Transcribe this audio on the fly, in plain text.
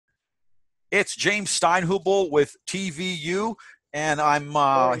It's James Steinhubel with TVU, and I'm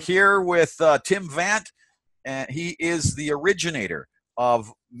Morning. here with Tim Vant, and he is the originator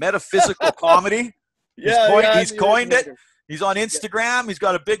of Metaphysical Comedy. Yeah, I'm He's the coined it. originator. He's on Yeah. Instagram. He's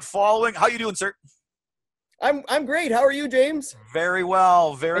got a big following. How you doing, sir? I'm great. How are you, James? Very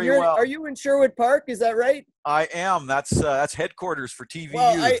well, And very you're well. are you in Sherwood Park? Is that right? I am. That's headquarters for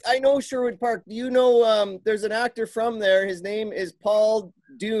Well, TVU. I know Sherwood Park. Do you know there's an actor from there. His name is Paul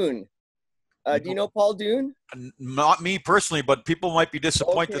Dune. Do you know Paul Dune? Not me personally, but people might be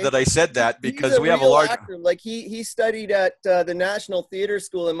disappointed Okay. that I said that He's because a we have a real large. actor. Like he studied at the National Theatre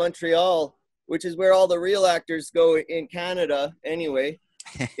School in Montreal, which is where all the real actors go in Canada anyway.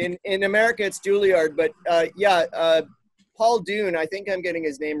 In America, it's Juilliard, but Paul Dune. I think I'm getting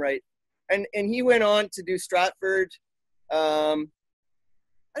his name right, and he went on to do Stratford. I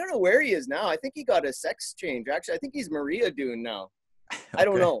don't know where he is now. I think he got a sex change. Actually, I think he's Maria Dune now. I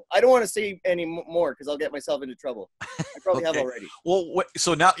don't Okay. know. I don't want to say any more because I'll get myself into trouble. I probably have Okay. already. Well,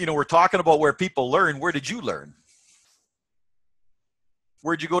 so now we're talking about where people learn. Where did you learn?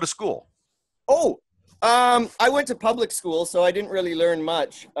 Where'd you go to school? Oh, I went to public school, so I didn't really learn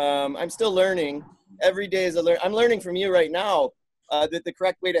much. I'm still learning. Every day is a learn. I'm learning from you right now that the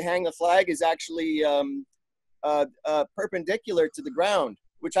correct way to hang a flag is actually perpendicular to the ground,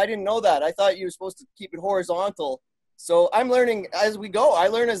 which I didn't know that. I thought you were supposed to keep it horizontal. So I'm learning as we go. I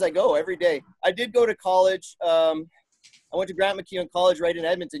learn as I go every day. I did go to college. I went to Grant McKeown College right in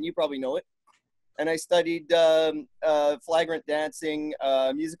Edmonton. You probably know it. And I studied flagrant dancing,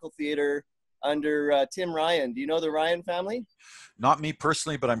 musical theater under Tim Ryan. Do you know the Ryan family? Not me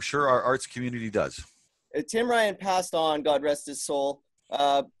personally, but I'm sure our arts community does. Tim Ryan passed on, God rest his soul.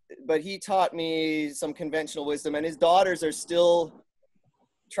 But he taught me some conventional wisdom, and his daughters are still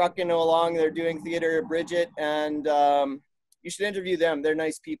trucking along. They're doing theater, Bridget, and you should interview them. They're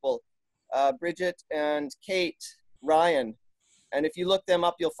nice people. Bridget and Kate Ryan. And if you look them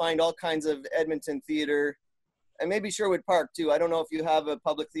up, you'll find all kinds of Edmonton theater, and maybe Sherwood Park too. I don't know if you have a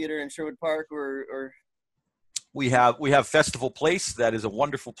public theater in Sherwood Park or... We have Festival Place, that is a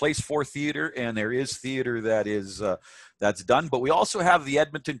wonderful place for theater, and there is theater that is that's done. But we also have the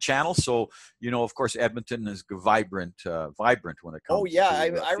Edmonton Channel, so of course, Edmonton is vibrant when it comes. Oh yeah, to I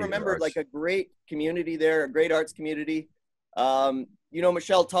theater remember arts. like a great community there, a great arts community.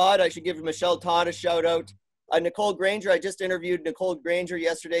 Michelle Todd. I should give Michelle Todd a shout out. Nicole Granger. I just interviewed Nicole Granger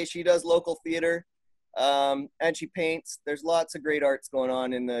yesterday. She does local theater, and she paints. There's lots of great arts going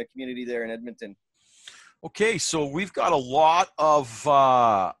on in the community there in Edmonton. Okay, so we've got a lot of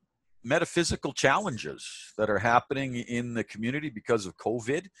metaphysical challenges that are happening in the community because of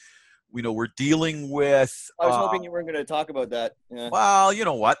COVID. We're dealing with. I was hoping you weren't going to talk about that. Yeah. Well, you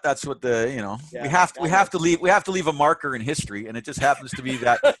know what? That's what Yeah, we have to leave a marker in history, and it just happens to be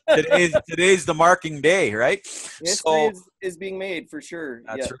that today's the marking day, right? History is being made for sure.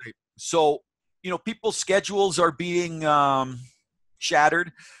 That's Yeah. right. So people's schedules are being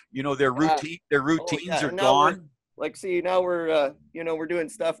shattered. Their routines are Now gone. now we're doing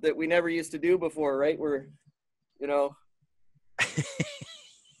stuff that we never used to do before, right?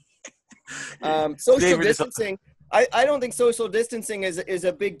 Social distancing. I don't think social distancing is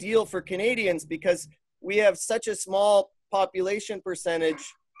a big deal for Canadians because we have such a small population percentage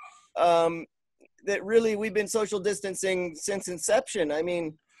that really we've been social distancing since inception. I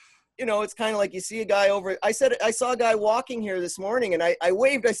mean, it's kind of like you see a guy over. I saw a guy walking here this morning, and I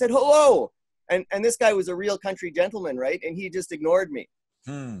waved. I said hello, and this guy was a real country gentleman, right? And he just ignored me.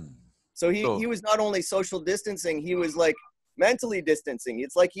 So he was not only social distancing, he was like mentally distancing.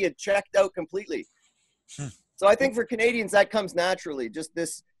 It's like he had checked out completely. So I think for Canadians that comes naturally. Just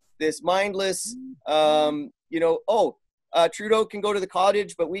this mindless. Trudeau can go to the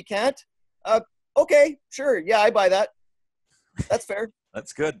cottage, but we can't. Okay, sure, yeah, I buy that. That's fair.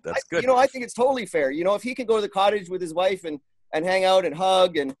 That's good. That's good. I think it's totally fair. If he can go to the cottage with his wife and hang out and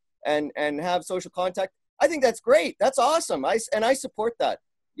hug and have social contact, I think that's great. That's awesome. I support that.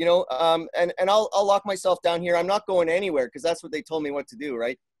 And I'll lock myself down here. I'm not going anywhere because that's what they told me what to do,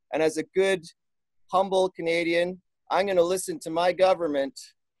 right? And as a good, humble Canadian, I'm going to listen to my government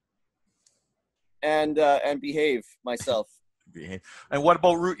and behave myself. And what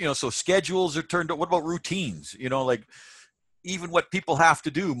about so schedules are turned. What about routines? Like even what people have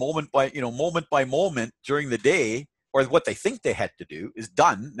to do moment by moment during the day, or what they think they had to do is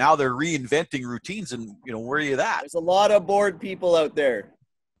done. Now they're reinventing routines, and where are you at? There's a lot of bored people out there.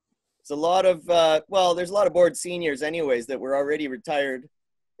 There's a lot of there's a lot of bored seniors anyways that were already retired,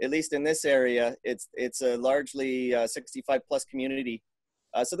 at least in this area. It's a largely 65 plus community.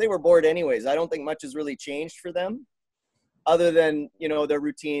 So they were bored anyways. I don't think much has really changed for them. other than, you know, their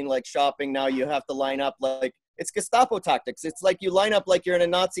routine, like shopping. Now you have to line up like it's Gestapo tactics. It's like you line up like you're in a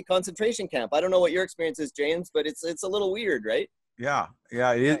Nazi concentration camp. I don't know what your experience is, James, but it's a little weird, right? Yeah.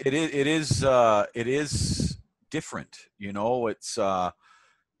 It is different. You know, it's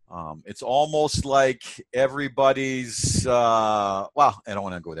almost like everybody's, well, I don't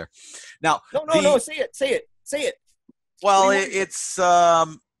want to go there. Now, no, say it. Well, it's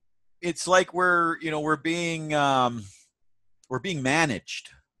like we're being managed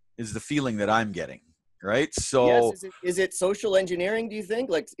is the feeling that I'm getting. Right. So yes, is it social engineering? Do you think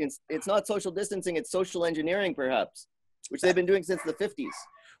like it's not social distancing, it's social engineering perhaps, which they've been doing since the 50s.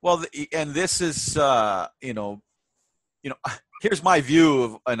 Well, and this is, here's my view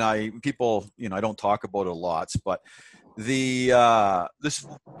of, and people, I don't talk about it a lot, but this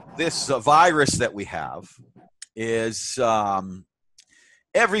virus that we have is,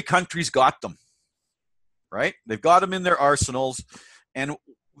 every country's got them, right? They've got them in their arsenals. And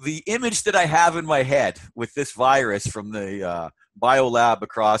the image that I have in my head with this virus from the biolab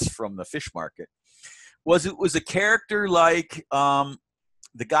across from the fish market was a character like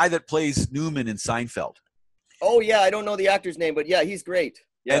the guy that plays Newman in Seinfeld. Oh, yeah. I don't know the actor's name, but yeah, he's great.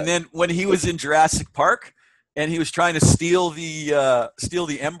 Yeah. And then when he was in Jurassic Park and he was trying to steal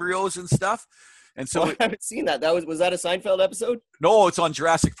the embryos and stuff. And so I haven't seen that. Was that a Seinfeld episode? No, it's on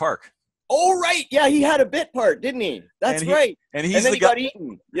Jurassic Park. Oh, right. Yeah, he had a bit part, didn't he? That's right. And then he got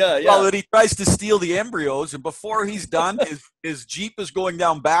eaten. Yeah. Well, that he tries to steal the embryos, and before he's done, his Jeep is going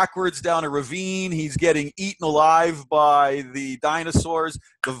down backwards down a ravine. He's getting eaten alive by the dinosaurs.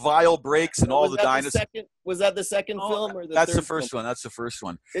 The vial breaks, and all the dinosaurs. Was that the second film or the That's third the first film? one. That's the first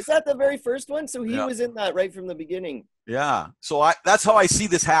one. Is that the very first one? So he was in that right from the beginning. Yeah. So that's how I see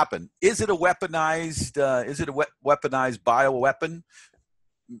this happen. Is it a weaponized? Weaponized bioweapon?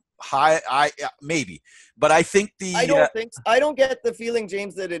 Maybe, but I think I don't get the feeling,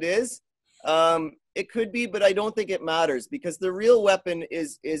 James, that it is. It could be, but I don't think it matters because the real weapon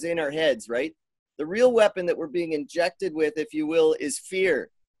is in our heads, right? The real weapon that we're being injected with, if you will, is fear.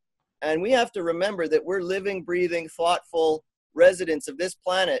 And we have to remember that we're living, breathing, thoughtful residents of this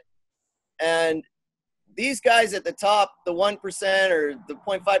planet. And these guys at the top, the 1% or the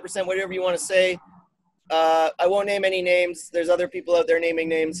 0.5%, whatever you want to say, I won't name any names. There's other people out there naming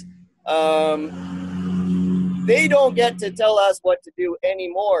names. They don't get to tell us what to do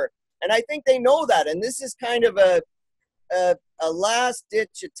anymore. And I think they know that. And this is kind of a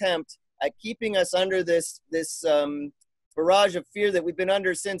last-ditch attempt at keeping us under this barrage of fear that we've been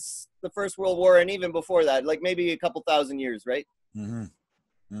under since the First World War and even before that, like maybe a couple thousand years, right? Mm-hmm.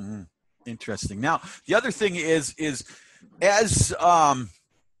 Mm-hmm. Interesting. Now, the other thing is as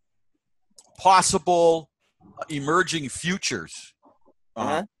possible emerging futures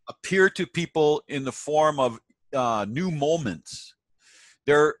appear to people in the form of new moments.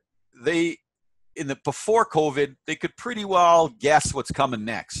 Before COVID, they could pretty well guess what's coming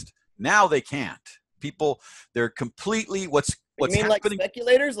next. Now they can't. They're completely what's you mean happening. Like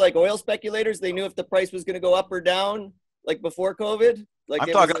speculators, like oil speculators? They knew if the price was going to go up or down, like before COVID. Like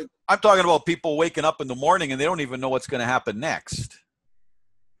I'm talking about people waking up in the morning and they don't even know what's going to happen next.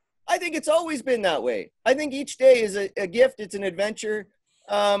 I think it's always been that way. I think each day is a gift. It's an adventure.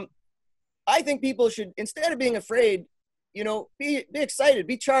 I think people should, instead of being afraid, be excited,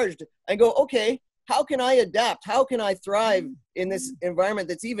 be charged, and go, okay, how can I adapt? How can I thrive in this environment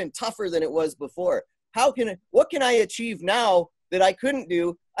that's even tougher than it was before? What can I achieve now that I couldn't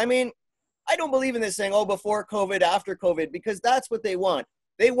do? I mean, I don't believe in this saying, oh, before COVID, after COVID, because that's what they want.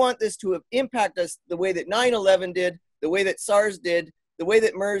 They want this to impact us the way that 9/11 did, the way that SARS did, the way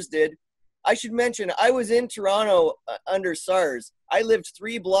that MERS did. I should mention, I was in Toronto under SARS. I lived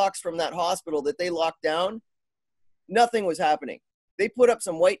 3 blocks from that hospital that they locked down. Nothing was happening. They put up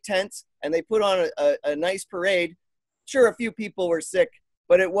some white tents and they put on a nice parade. Sure, a few people were sick,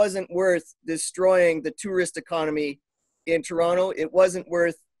 but it wasn't worth destroying the tourist economy in Toronto. It wasn't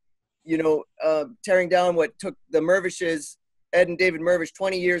worth, tearing down what took the Mervishes, Ed and David Mervish,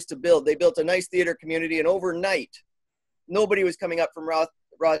 20 years to build. They built a nice theater community, and overnight, nobody was coming up from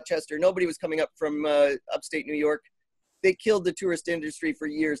Rochester. Nobody was coming up from upstate New York. They killed the tourist industry for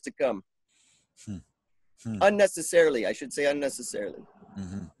years to come. Unnecessarily, I should say unnecessarily.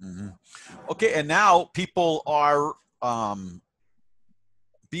 Mm-hmm, mm-hmm. Okay, and now people are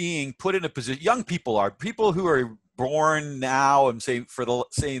being put in a position. Young people who are born now, and say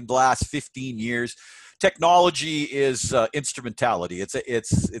the last 15 years. Technology is instrumentality.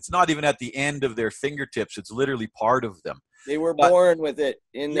 It's not even at the end of their fingertips. It's literally part of them. They were born with it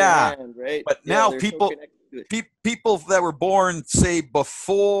in their hand, right? But now people people that were born, say,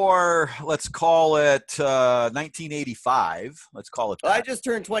 before, let's call it 1985. Let's call it that. I just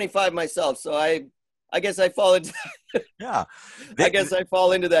turned 25 myself, so I guess I fall into. Yeah, I guess I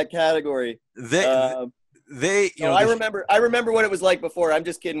fall into that category. I remember what it was like before. I'm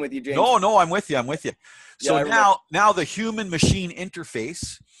just kidding with you, James. No, I'm with you. So now the human machine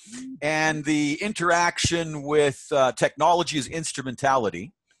interface and the interaction with technology as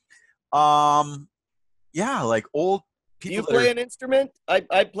instrumentality. Like old people. Do you play an instrument?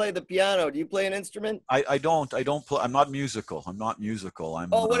 I play the piano. Do you play an instrument? I don't play. I'm not musical.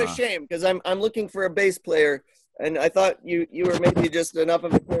 What a shame, because I'm looking for a bass player, and I thought you were maybe just enough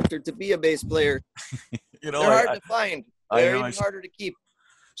of a character to be a bass player. They're hard to find. They're even harder to keep.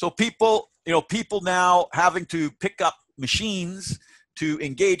 So people now having to pick up machines to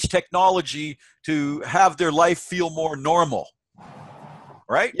engage technology to have their life feel more normal,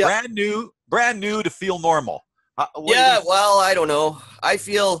 right? Yep. Brand new to feel normal. Well, I don't know. I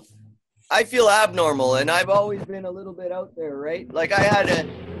feel abnormal, and I've always been a little bit out there, right? Like I had in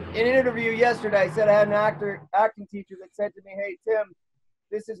an interview yesterday, I said I had an acting teacher that said to me, "Hey, Tim,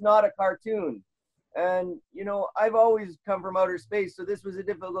 this is not a cartoon." And, I've always come from outer space, so this was a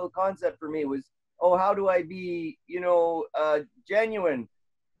difficult concept for me, was, how do I be, genuine?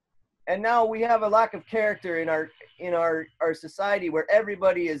 And now we have a lack of character in our society, where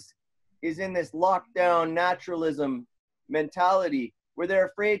everybody is in this lockdown naturalism mentality, where they're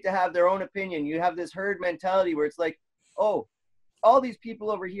afraid to have their own opinion. You have this herd mentality where it's like, all these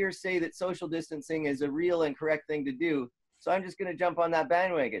people over here say that social distancing is a real and correct thing to do, so I'm just going to jump on that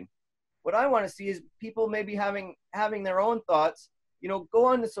bandwagon. What I want to see is people maybe having their own thoughts, go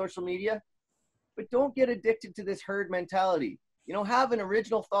on to social media, but don't get addicted to this herd mentality. Have an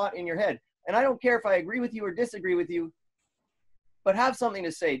original thought in your head. And I don't care if I agree with you or disagree with you, but have something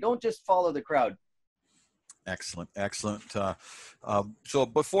to say. Don't just follow the crowd. Excellent. So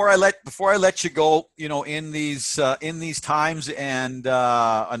before I let you go, in these times and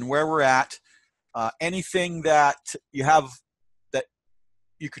where we're at, anything that you have that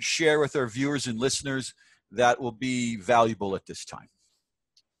you could share with our viewers and listeners that will be valuable at this time?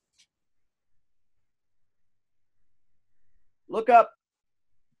 Look up.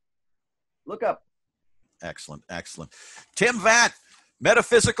 Excellent. Tim Vant,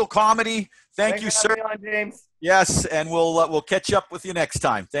 Metaphysical Comedy. Thank you, sir. For having me on, James. Yes, and we'll catch up with you next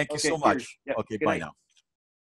time. Thank you so much. Yep. Okay, bye now.